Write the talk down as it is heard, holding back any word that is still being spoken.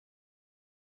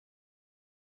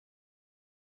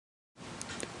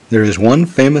There is one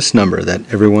famous number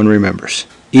that everyone remembers,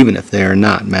 even if they are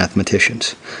not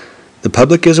mathematicians. The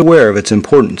public is aware of its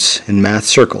importance in math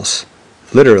circles,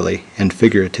 literally and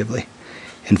figuratively.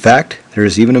 In fact, there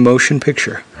is even a motion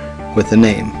picture with the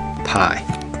name pi.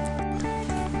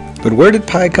 But where did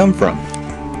pi come from?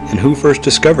 And who first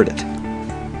discovered it?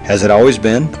 Has it always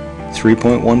been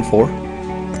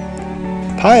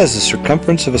 3.14? Pi is the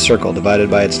circumference of a circle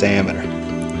divided by its diameter.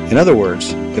 In other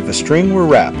words, if a string were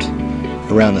wrapped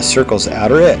around the circle's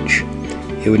outer edge,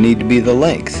 it would need to be the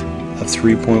length of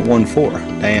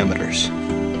 3.14 diameters.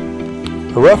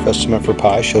 A rough estimate for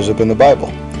pi shows up in the Bible,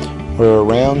 where a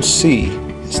round C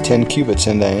is 10 cubits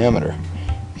in diameter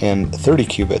and 30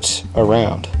 cubits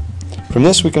around. From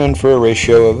this we can infer a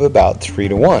ratio of about 3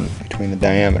 to 1 between the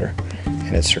diameter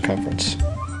and its circumference.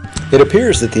 It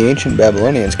appears that the ancient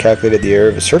Babylonians calculated the area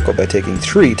of a circle by taking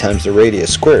 3 times the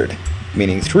radius squared,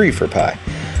 meaning 3 for pi.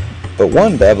 But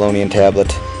one Babylonian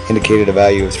tablet indicated a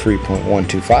value of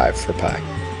 3.125 for pi.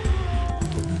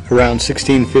 Around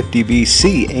 1650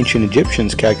 BC, ancient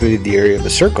Egyptians calculated the area of a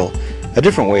circle a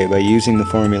different way by using the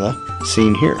formula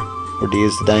seen here, where d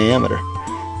is the diameter.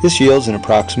 This yields an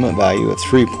approximate value of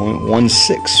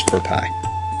 3.16 for pi.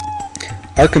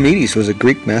 Archimedes was a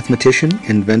Greek mathematician,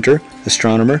 inventor,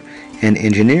 astronomer, and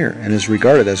engineer, and is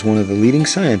regarded as one of the leading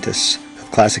scientists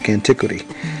of classic antiquity.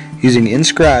 Using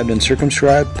inscribed and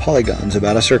circumscribed polygons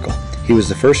about a circle, he was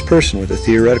the first person with a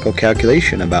theoretical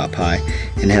calculation about pi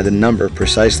and had the number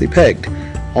precisely pegged,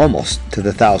 almost to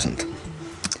the thousandth.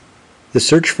 The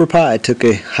search for pi took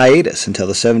a hiatus until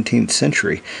the 17th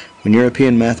century, when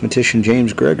European mathematician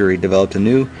James Gregory developed a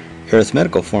new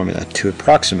arithmetical formula to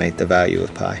approximate the value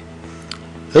of pi.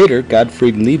 Later,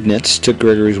 Gottfried Leibniz took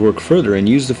Gregory's work further and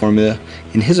used the formula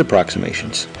in his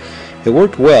approximations. It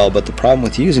worked well, but the problem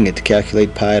with using it to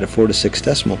calculate pi to 4 to 6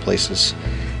 decimal places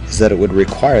is that it would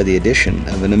require the addition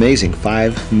of an amazing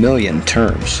 5 million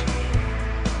terms.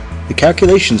 The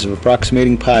calculations of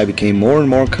approximating pi became more and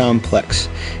more complex,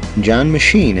 and John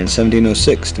Machine in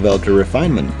 1706 developed a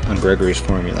refinement on Gregory's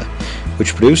formula,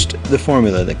 which produced the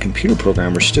formula that computer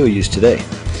programmers still use today.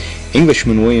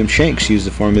 Englishman William Shanks used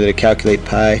the formula to calculate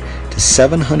pi to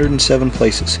 707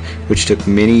 places, which took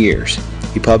many years.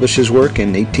 He published his work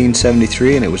in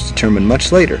 1873, and it was determined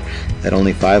much later that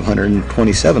only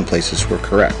 527 places were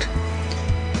correct.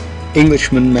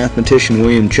 Englishman mathematician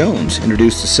William Jones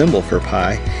introduced the symbol for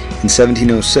pi in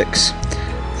 1706.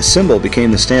 The symbol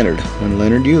became the standard when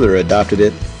Leonard Euler adopted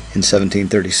it in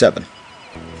 1737.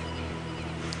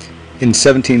 In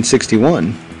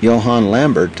 1761, Johann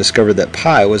Lambert discovered that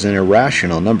pi was an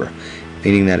irrational number,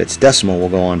 meaning that its decimal will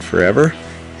go on forever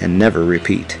and never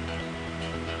repeat.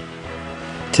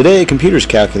 Today, computers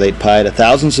calculate pi to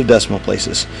thousands of decimal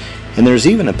places, and there's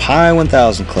even a Pi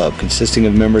 1000 club consisting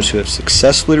of members who have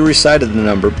successfully recited the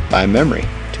number by memory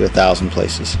to 1,000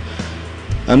 places.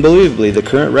 Unbelievably, the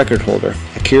current record holder,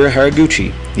 Akira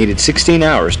Haraguchi, needed 16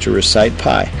 hours to recite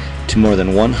pi to more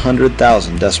than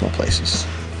 100,000 decimal places.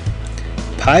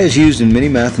 Pi is used in many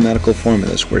mathematical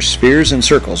formulas where spheres and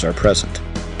circles are present.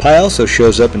 Pi also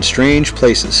shows up in strange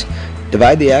places.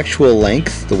 Divide the actual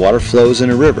length the water flows in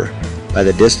a river by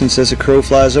the distance as a crow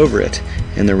flies over it,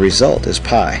 and the result is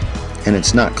pi, and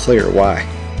it's not clear why.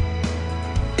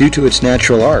 Due to its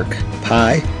natural arc,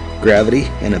 pi, gravity,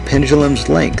 and a pendulum's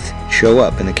length show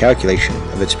up in the calculation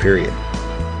of its period.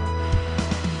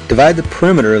 Divide the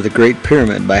perimeter of the Great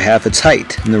Pyramid by half its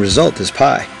height, and the result is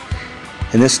pi.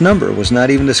 And this number was not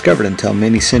even discovered until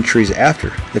many centuries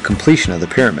after the completion of the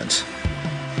pyramids.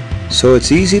 So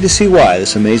it's easy to see why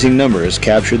this amazing number has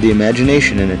captured the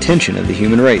imagination and attention of the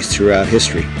human race throughout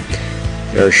history.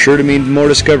 There are sure to be more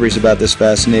discoveries about this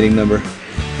fascinating number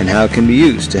and how it can be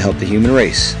used to help the human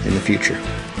race in the future.